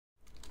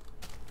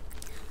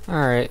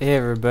Alright, hey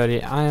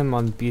everybody, I am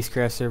on the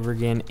BeastCraft server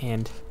again,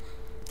 and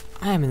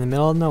I am in the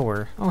middle of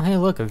nowhere. Oh hey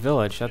look, a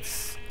village.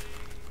 That's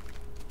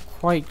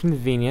quite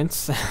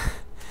convenient.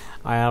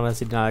 I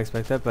honestly did not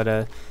expect that, but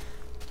I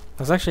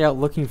was actually out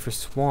looking for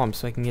swamps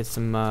so I can get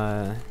some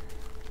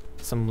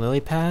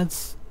lily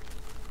pads.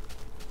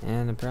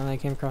 And apparently I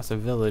came across a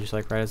village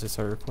like right as I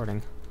started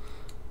recording.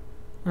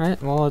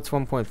 Alright, well it's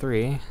 1.3.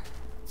 Let's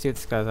see what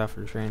this guy's out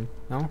for train.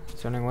 No?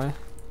 He's running away?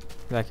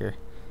 Back here.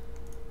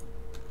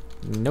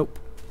 Nope.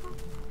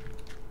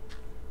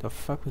 The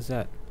fuck was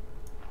that?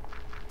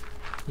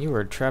 You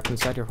were trapped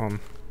inside your home.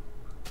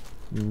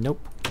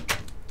 Nope.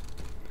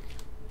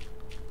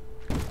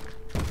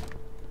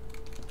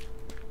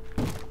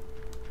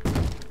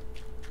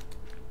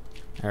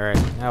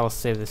 Alright, I will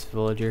save this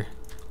villager.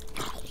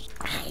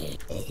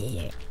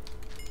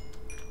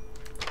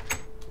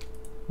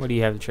 What do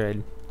you have to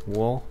trade?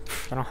 Wool?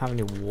 I don't have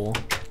any wool.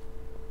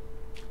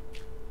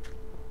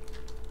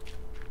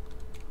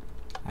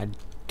 I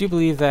do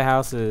believe that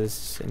house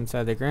is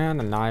inside the ground.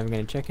 I'm not even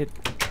gonna check it.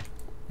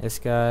 This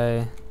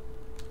guy.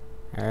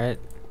 Alright.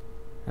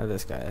 Oh,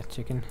 this guy.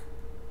 Chicken.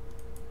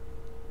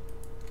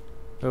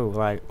 Oh,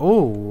 like.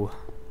 Oh!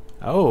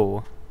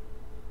 Oh!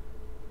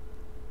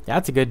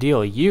 That's a good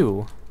deal.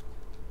 You!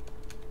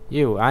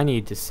 I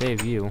need to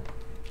save you.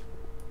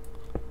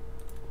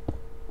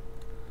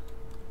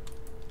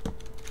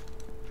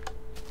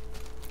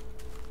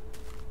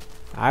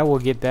 I will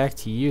get back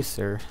to you,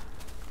 sir.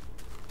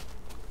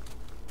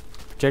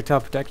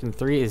 Projectile protection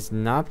 3 is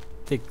not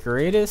the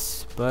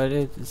greatest, but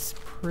it's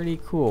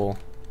pretty cool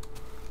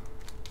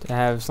to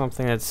have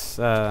something that's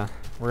where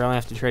you only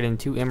have to trade in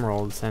 2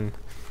 emeralds and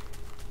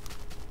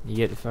you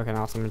get a fucking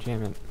awesome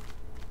enchantment.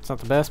 It's not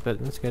the best, but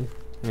it's good.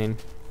 I mean,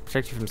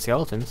 protects you from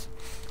skeletons.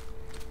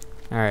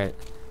 Alright,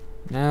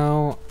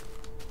 now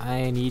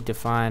I need to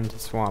find a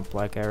swamp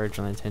like I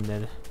originally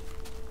intended.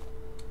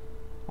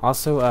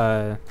 Also,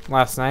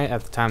 last night,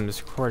 at the time of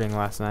this recording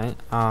last night,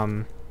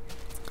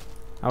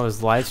 I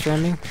was live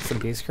streaming some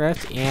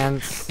BeastCraft,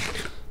 and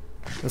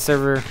the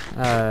server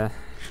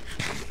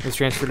was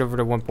transferred over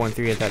to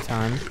 1.3 at that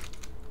time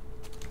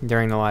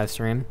during the live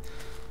stream,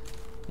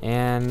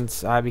 and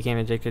I became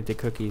addicted to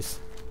cookies.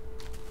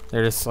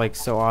 They're just like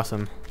so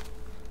awesome.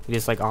 You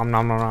just like nom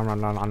nom nom nom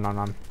nom nom nom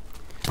nom,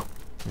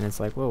 and it's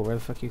like, whoa, where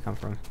the fuck you come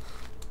from?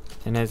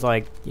 And it's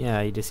like,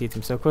 yeah, you just eat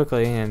them so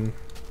quickly, and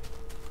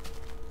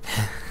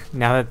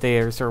now that they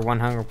are sort of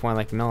one hunger point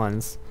like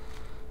melons.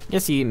 I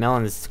guess you eat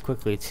melons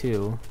quickly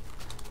too.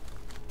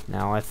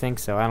 No, I think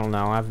so. I don't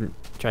know. I haven't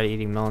tried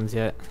eating melons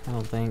yet. I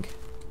don't think.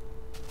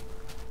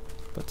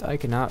 But I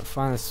cannot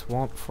find a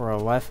swamp for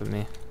the life of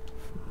me.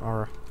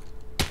 Or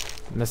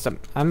I messed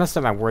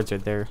up my words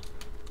right there.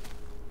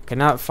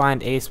 Cannot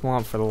find a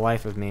swamp for the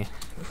life of me.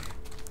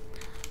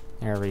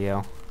 There we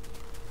go.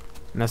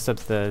 Messed up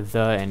the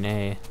and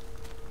a.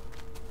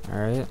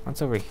 Alright,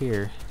 what's over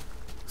here?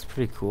 Looks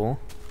pretty cool.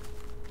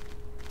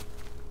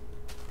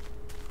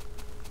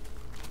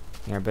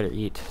 Yeah, I better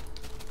eat.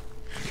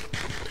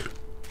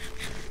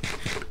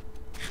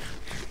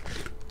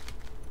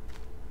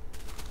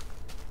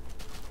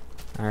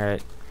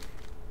 Alright.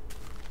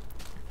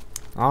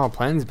 Oh,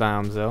 plains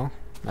biomes though.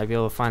 Might be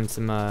able to find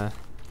some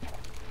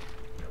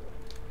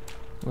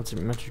what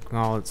you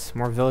call it?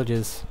 More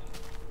villages.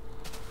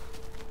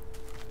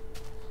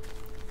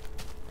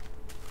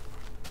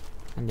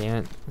 God damn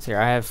it. Let's see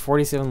here. I have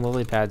 47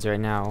 lily pads right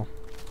now.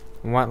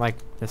 I want like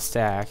the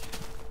stack.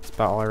 That's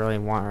about all I really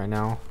want right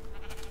now.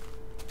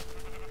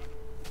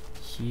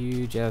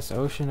 Huge ass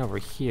ocean over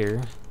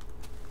here.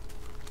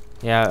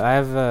 Yeah, I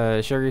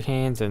have sugar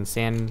canes and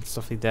sand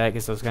stuff like that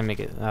because I was gonna make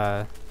it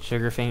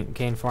sugar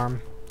cane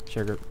farm.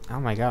 Sugar. Oh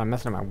my god, I'm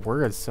messing up my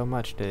words so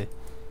much today.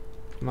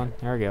 Come on,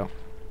 there we go.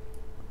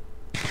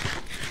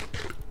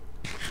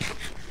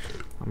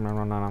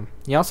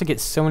 You also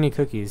get so many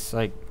cookies.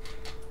 Like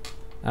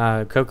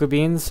cocoa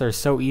beans are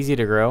so easy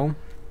to grow. All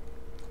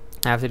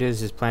I have to do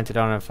is just plant it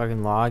on a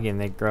fucking log and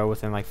they grow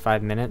within like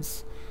 5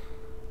 minutes.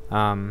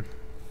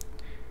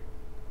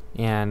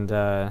 And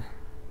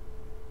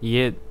you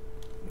get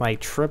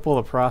like triple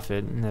the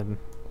profit, and then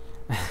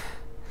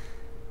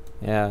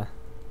yeah.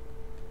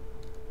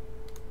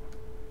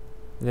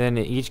 Then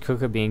each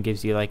cocoa bean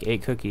gives you like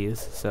 8 cookies,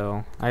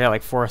 so I got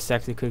like 4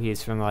 stacks of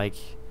cookies from like,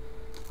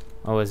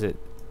 what was it,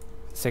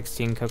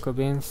 16 cocoa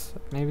beans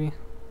maybe?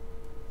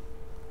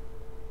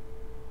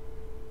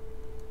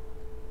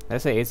 Did I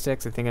say 8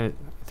 stacks? I think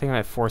I'm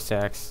at 4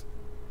 stacks.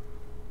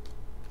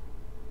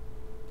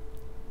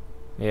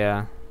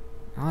 Yeah.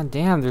 Oh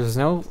damn, there's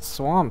no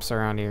swamps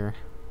around here.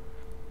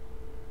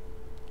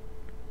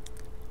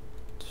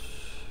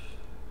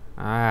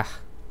 Ah.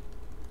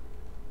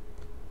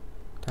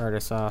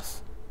 Tartar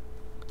sauce.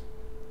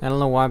 I don't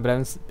know why, but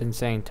I've been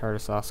saying tartar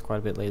sauce quite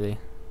a bit lately.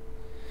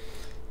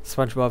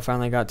 SpongeBob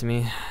finally got to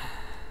me.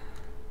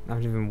 I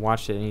haven't even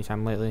watched it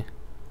anytime lately.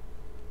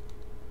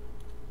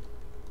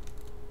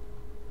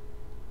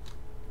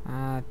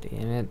 Ah,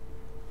 damn it.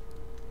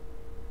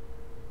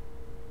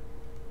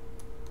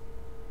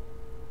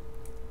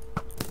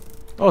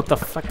 Oh, what the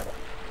fuck?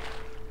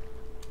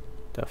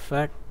 The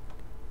fuck?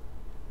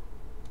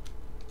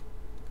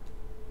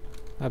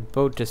 That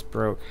boat just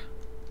broke.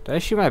 Did I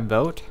shoot my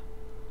boat?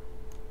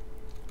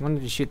 I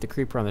wanted to shoot the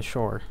creeper on the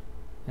shore.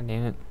 God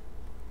damn it.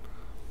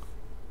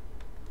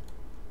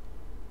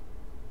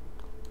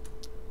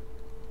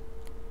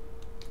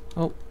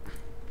 Oh.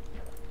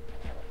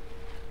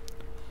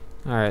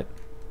 Alright.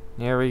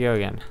 Here we go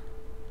again.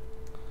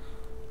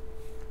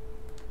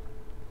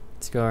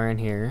 Let's go around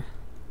here.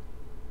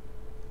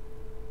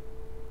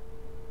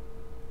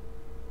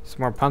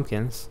 Some more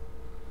pumpkins.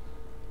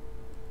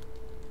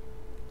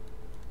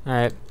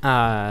 Alright,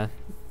 but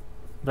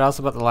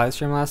also about the live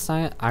stream last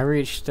night, I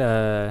reached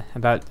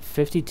about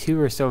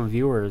 52 or so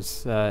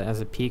viewers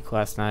as a peak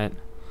last night.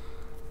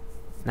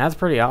 And that's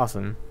pretty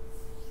awesome.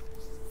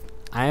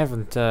 I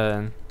haven't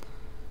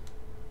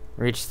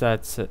reached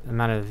that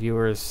amount of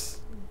viewers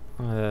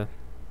on an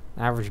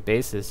average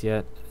basis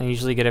yet. I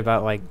usually get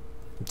about like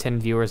 10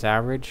 viewers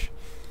average.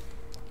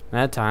 At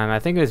that time, I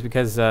think it was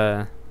because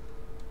a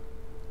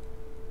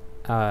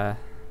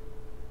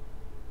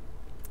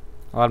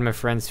lot of my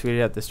friends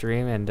tweeted out the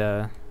stream, and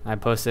I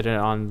posted it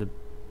on the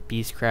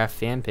BeastCraft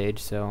fan page,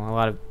 so a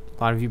lot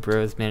of you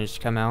bros managed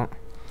to come out.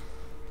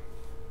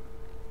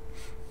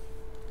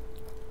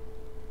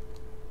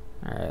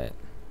 Alright.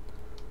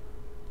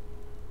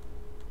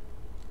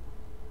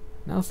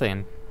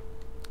 Nothing.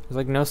 There's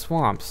like no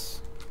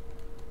swamps.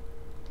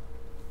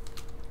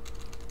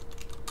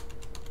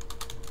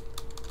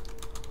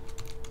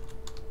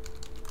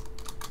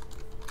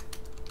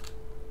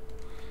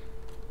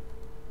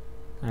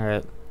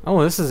 Alright.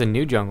 Oh, this is a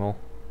new jungle.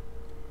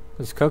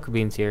 There's cocoa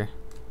beans here.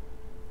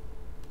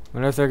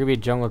 Wonder if there could be a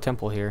jungle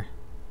temple here.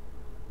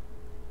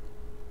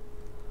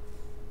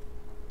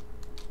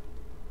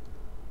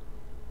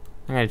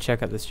 I'm gonna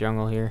check out this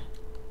jungle here.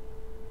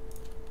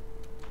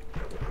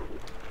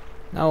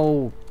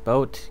 No,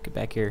 boat, get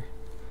back here.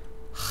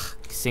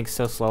 It sinks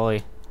so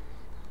slowly.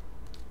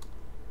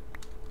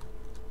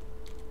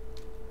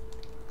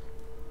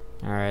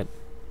 Alright,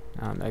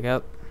 back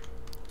up.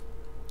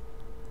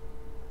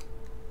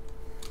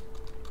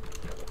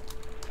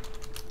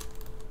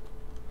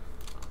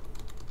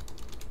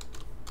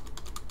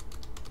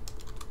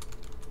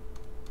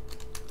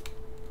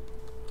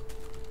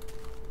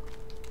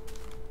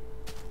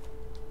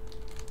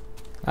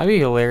 That'd be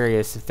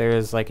hilarious if there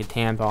was like a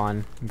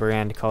tampon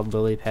brand called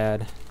Lily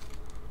Pad.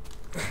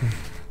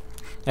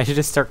 I should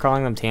just start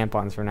calling them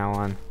tampons from now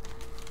on.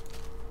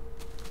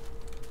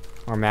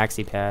 Or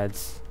maxi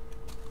pads.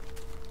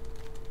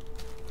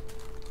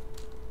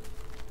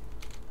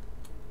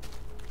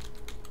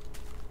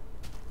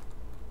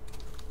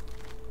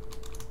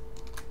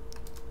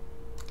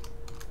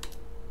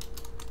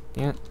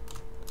 Damn it.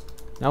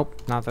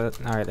 Nope, not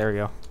that. Alright, there we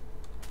go.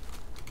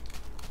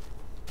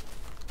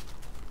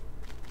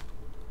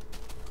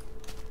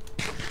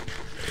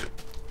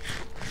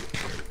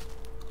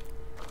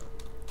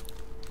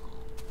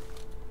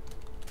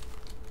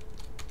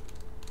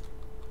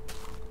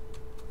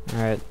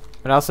 Alright,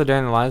 but also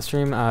during the live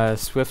stream,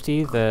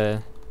 Swifty,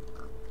 the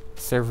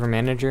server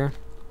manager,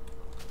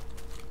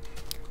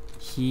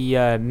 he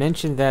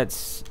mentioned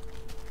that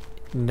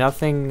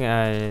nothing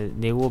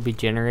new will be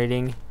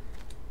generating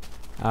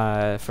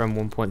from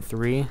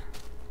 1.3.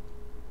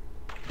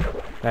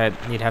 That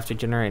you'd have to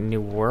generate a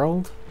new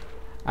world.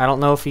 I don't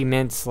know if he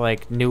meant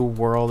like new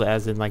world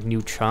as in like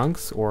new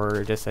chunks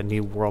or just a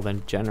new world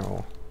in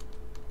general.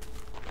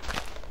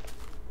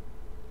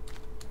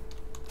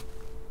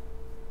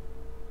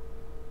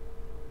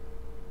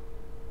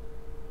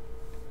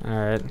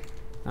 Alright,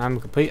 I'm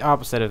complete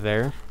opposite of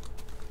there.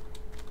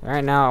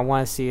 Right now I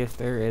want to see if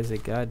there is a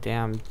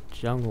goddamn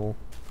jungle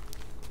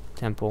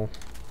temple.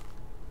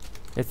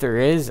 If there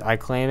is, I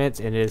claim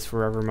it, and it is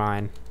forever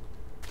mine.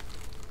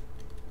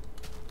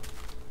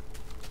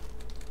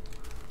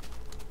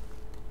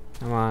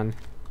 Come on.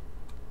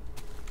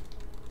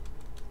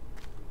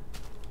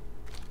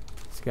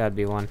 There's gotta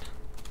be one.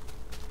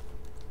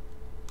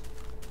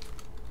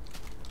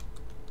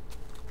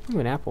 Ooh,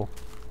 an apple.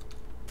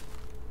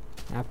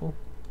 Apple?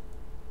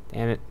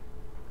 Damn it.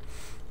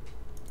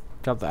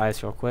 Drop the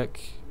ice real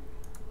quick.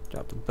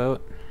 Drop the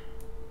boat.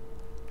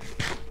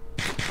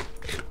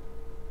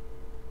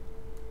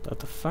 What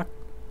the fuck?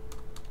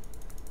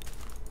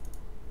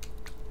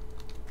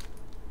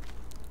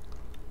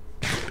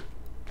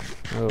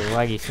 Oh,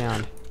 laggy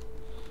sound.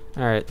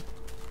 Alright.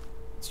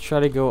 Let's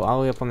try to go all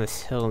the way up on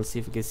this hill and see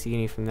if we can see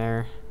any from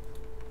there.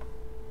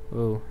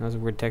 Ooh, that was a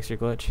weird texture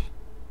glitch.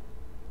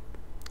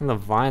 And the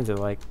vines are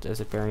like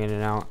disappearing in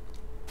and out.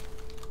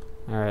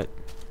 Alright.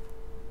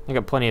 I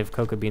got plenty of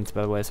cocoa beans,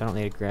 by the way, so I don't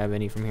need to grab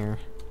any from here.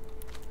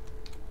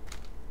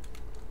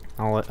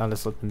 I'll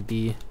just let them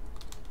be.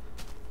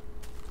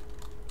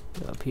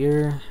 Go up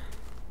here.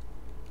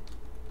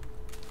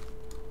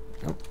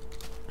 Oh,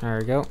 there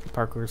we go.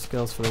 Parkour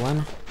skills for the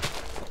win.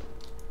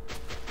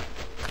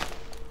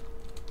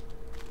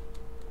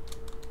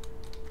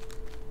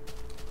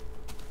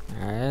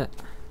 Alright.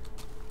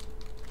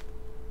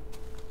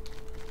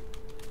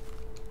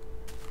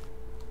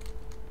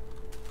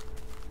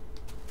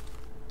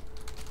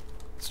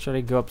 try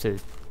to go up to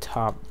the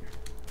top.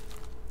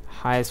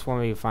 Highest one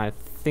we can find.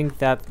 I think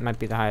that might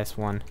be the highest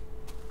one.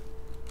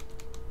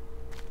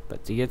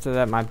 But to get to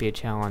that might be a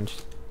challenge.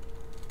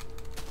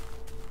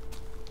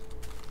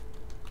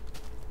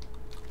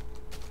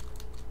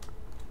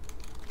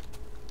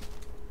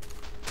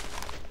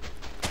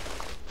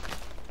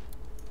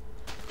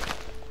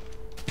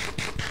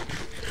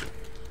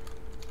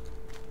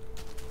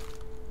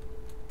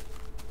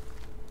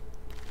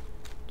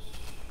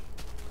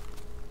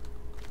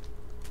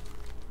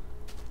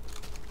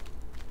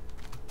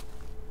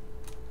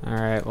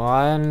 Alright, well,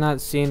 I'm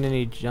not seeing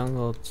any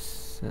jungle.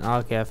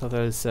 Okay, I thought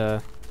that was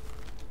some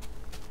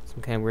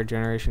kind of weird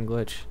generation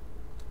glitch.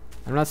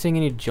 I'm not seeing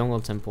any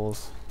jungle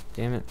temples.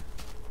 Damn it.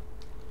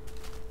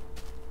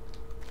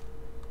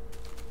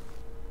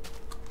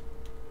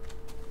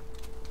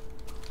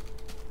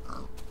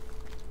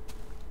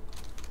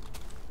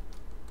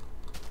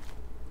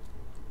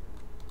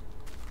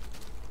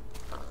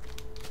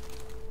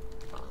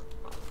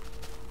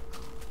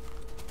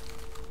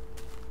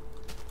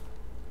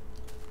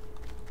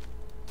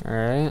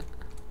 Alright.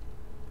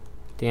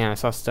 Damn, I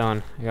saw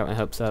stone. I got my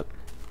hopes up.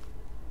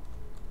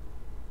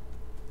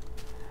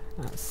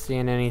 Not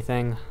seeing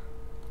anything.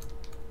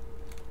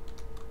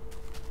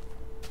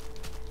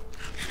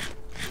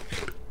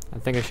 I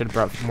think I should have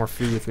brought more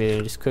food with me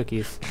than just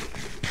cookies.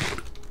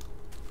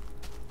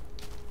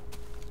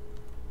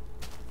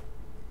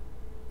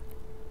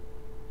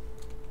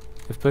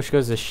 If push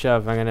goes to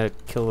shove, I'm gonna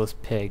kill those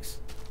pigs.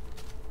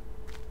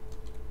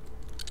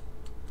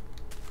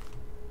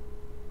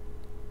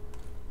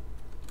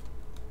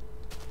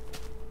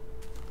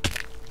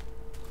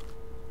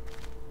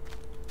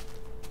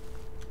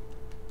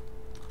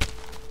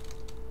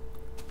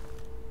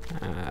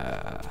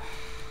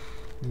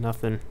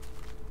 Nothing.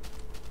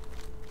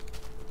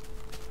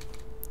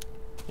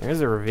 There's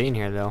a ravine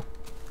here, though.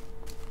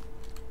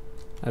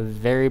 A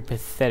very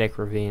pathetic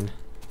ravine.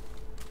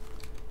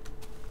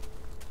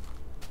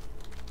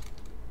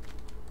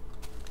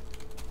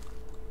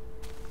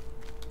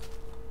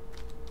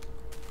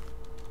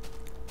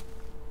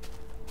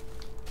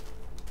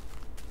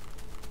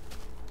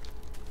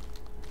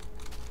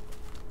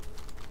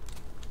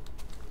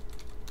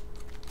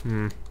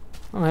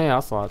 Oh, hey,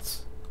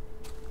 ocelots.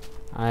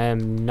 I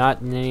am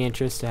not in any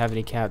interest to have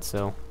any cats,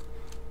 so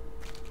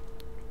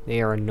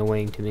they are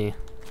annoying to me.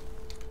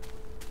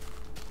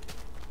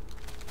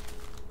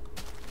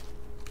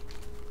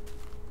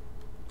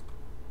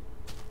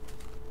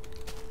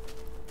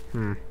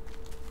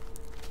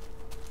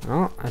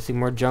 Oh, I see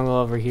more jungle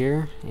over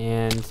here,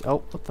 and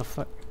oh, what the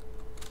fuck?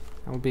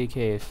 That would be a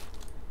cave.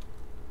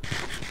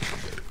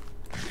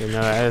 Okay,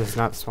 no, that is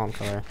not swamp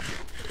color.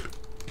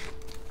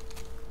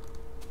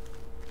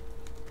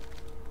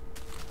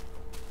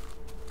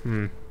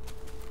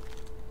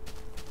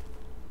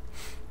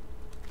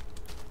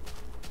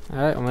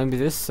 Alright, well maybe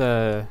this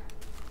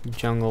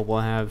jungle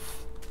will have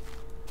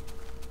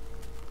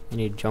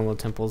any jungle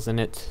temples in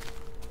it.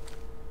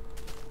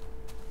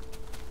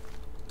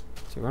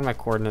 So where are my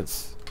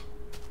coordinates?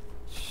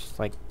 Just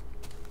like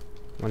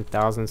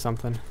 1,000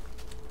 something.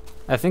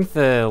 I think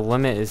the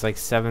limit is like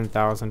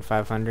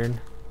 7,500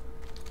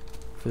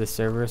 for the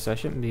server, so I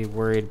shouldn't be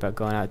worried about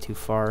going out too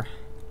far.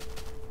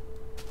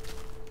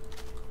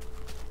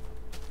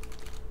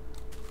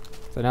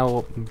 So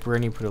now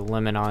Breny put a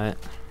limit on it.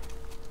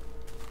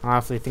 I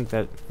honestly think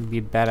that would be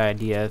a bad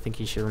idea. I think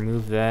you should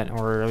remove that,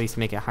 or at least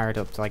make it higher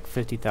up to like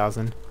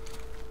 50,000.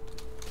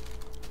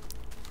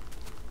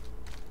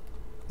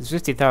 This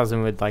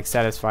 50,000 would like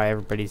satisfy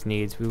everybody's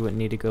needs. We wouldn't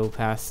need to go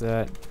past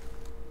that.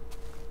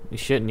 We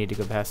shouldn't need to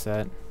go past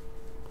that.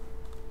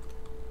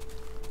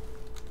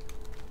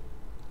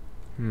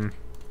 You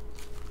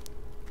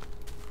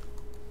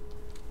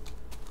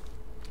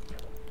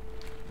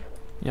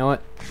know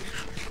what?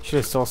 Should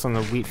have stole some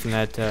of the wheat from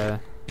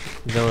that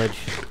village.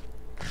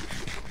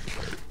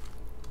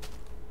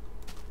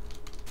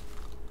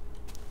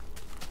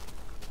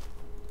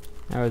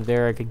 Over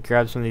there, I could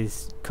grab some of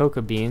these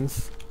cocoa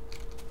beans.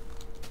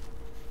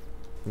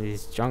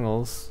 These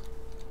jungles.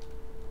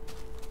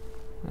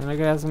 And I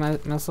could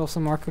have myself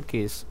some more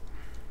cookies.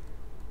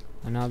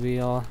 And I'll be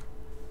all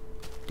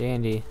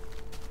dandy.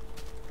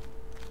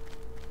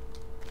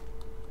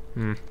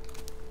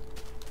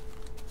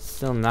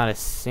 Still not a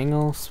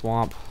single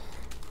swamp.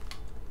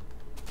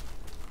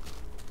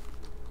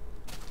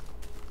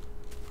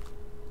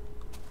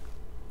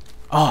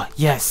 Oh,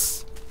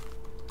 yes!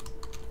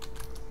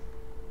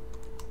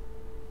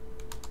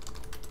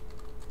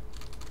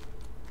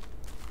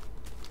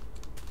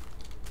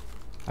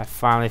 I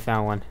finally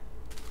found one.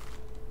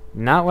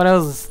 Not what I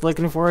was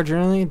looking for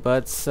originally,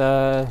 but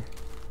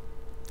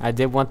I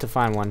did want to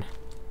find one.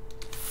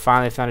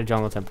 Finally found a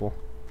jungle temple.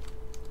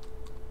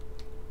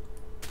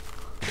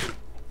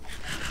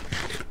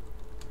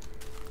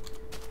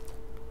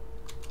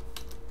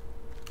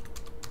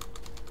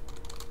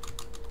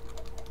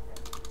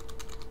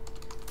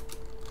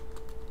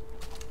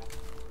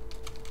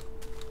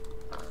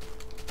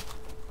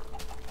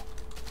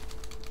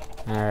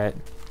 Alright.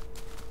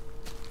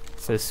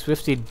 So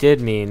Swifty did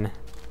mean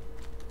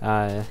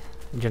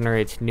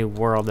generates new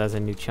world as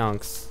in new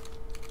chunks.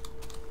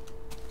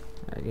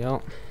 There we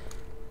go.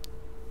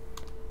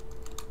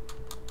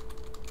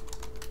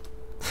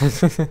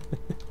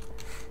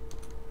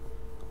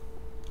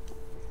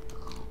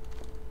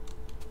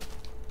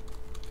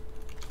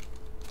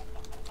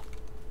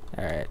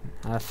 Alright,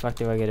 how the fuck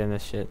do I get in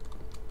this shit?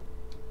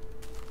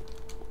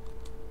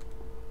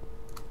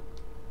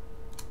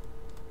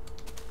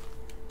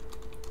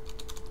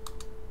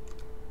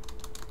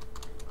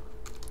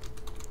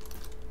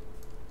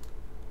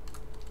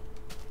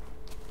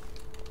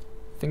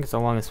 I think it's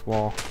along this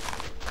wall.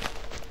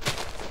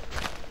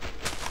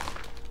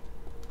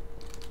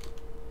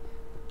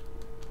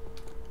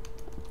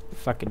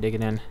 Fucking dig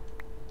it in.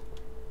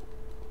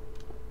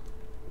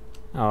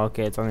 Oh,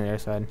 okay, it's on the other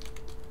side.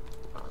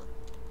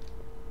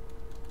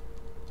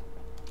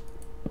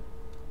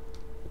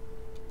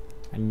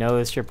 I know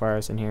this tripwire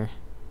is in here.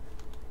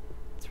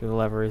 That's where the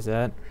lever is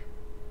at.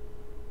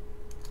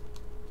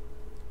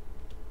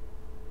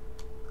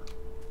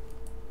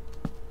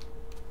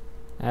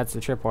 That's the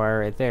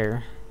tripwire right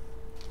there.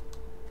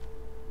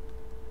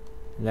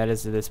 And that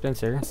is the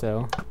dispenser,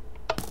 so.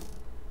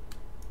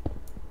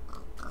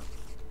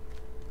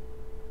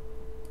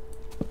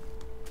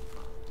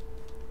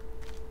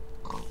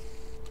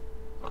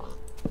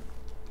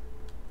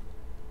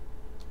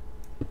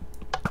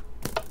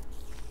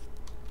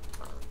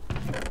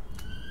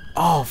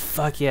 Oh,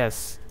 fuck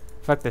yes.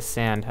 Fuck the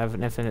sand. I have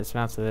an infinite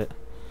amounts of it.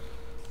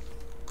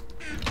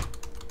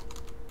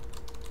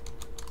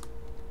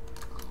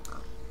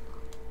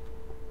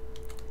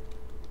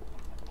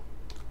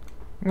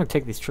 I'm gonna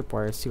take these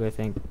tripwires too, I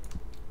think.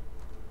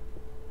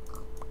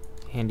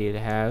 Handy to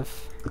have.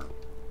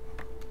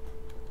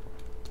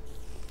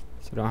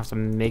 So I don't have to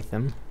make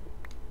them.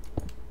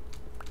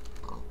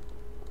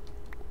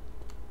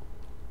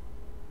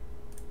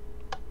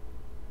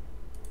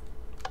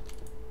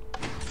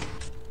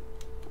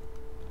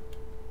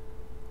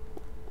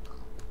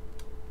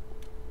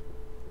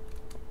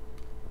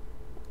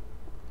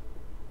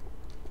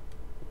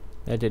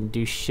 That didn't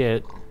do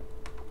shit.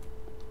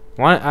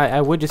 I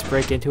would just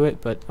break into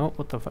it, but oh,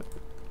 what the fuck?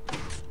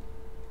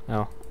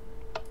 Oh.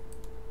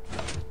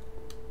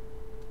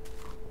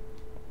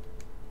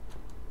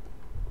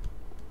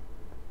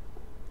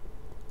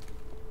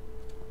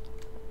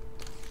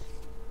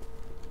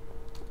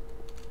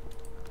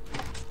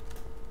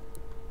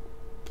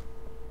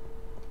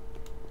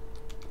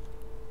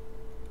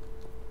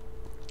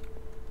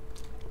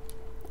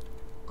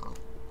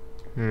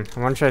 I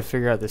want to try to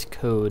figure out this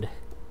code.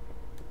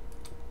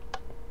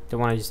 Don't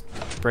want to just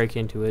break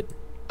into it.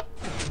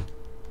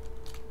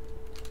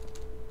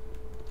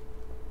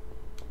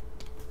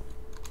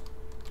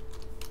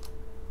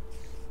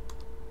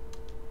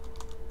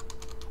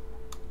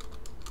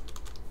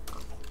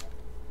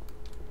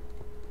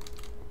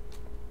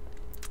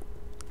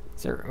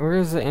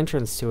 Where's the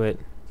entrance to it?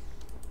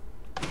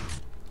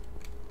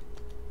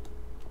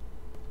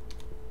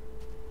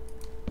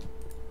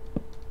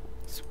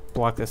 Let's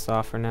block this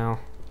off for now.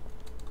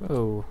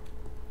 Oh.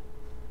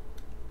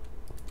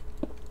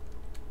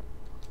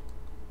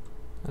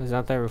 I was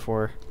not there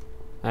before.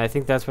 I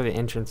think that's where the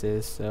entrance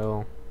is,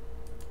 so.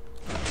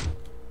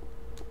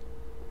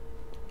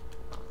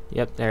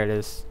 Yep, there it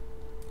is.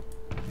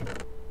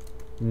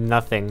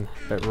 Nothing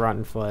but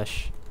rotten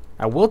flesh.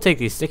 I will take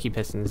these sticky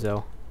pistons,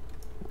 though.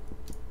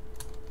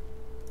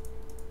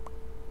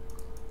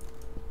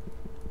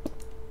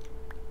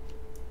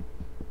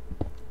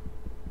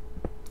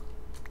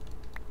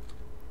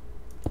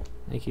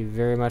 Thank you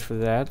very much for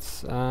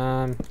that.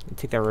 I'll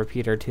take that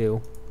repeater,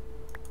 too.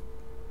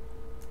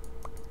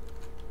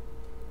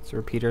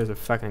 Repeaters are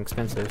fucking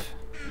expensive.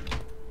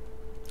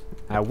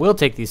 I will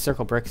take these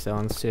circle brick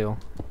stones too.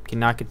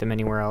 Cannot get them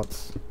anywhere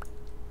else.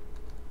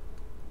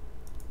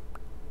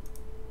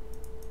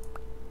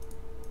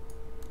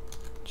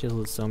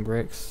 Chiseled stone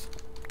bricks.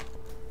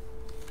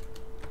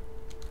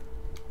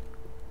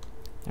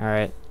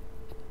 Alright.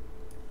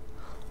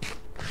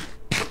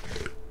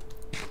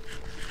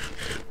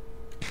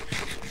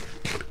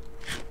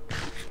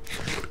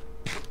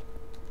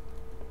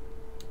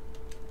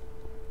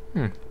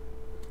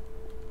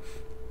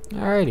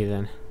 Alrighty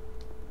then.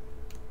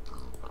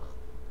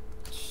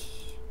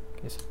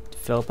 Guess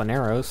fill up on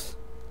arrows.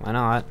 Why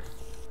not?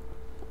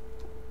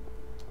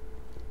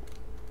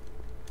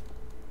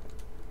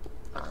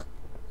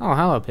 Oh,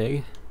 hello,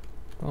 pig.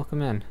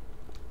 Welcome in.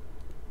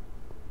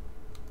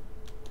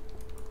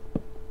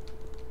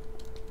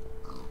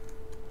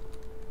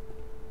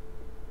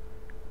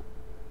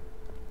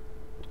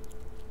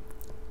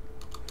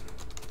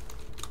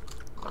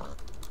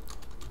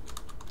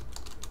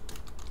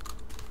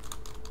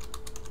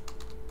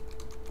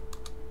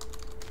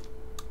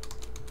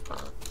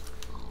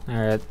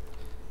 Alright.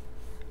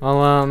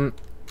 Well,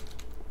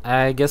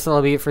 I guess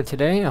that'll be it for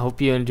today. I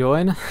hope you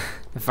enjoyed.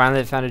 I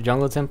finally found a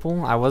jungle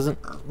temple. I wasn't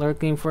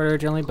looking for it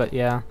originally, but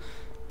yeah.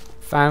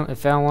 I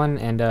found one,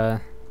 and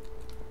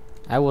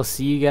I will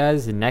see you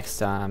guys next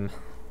time.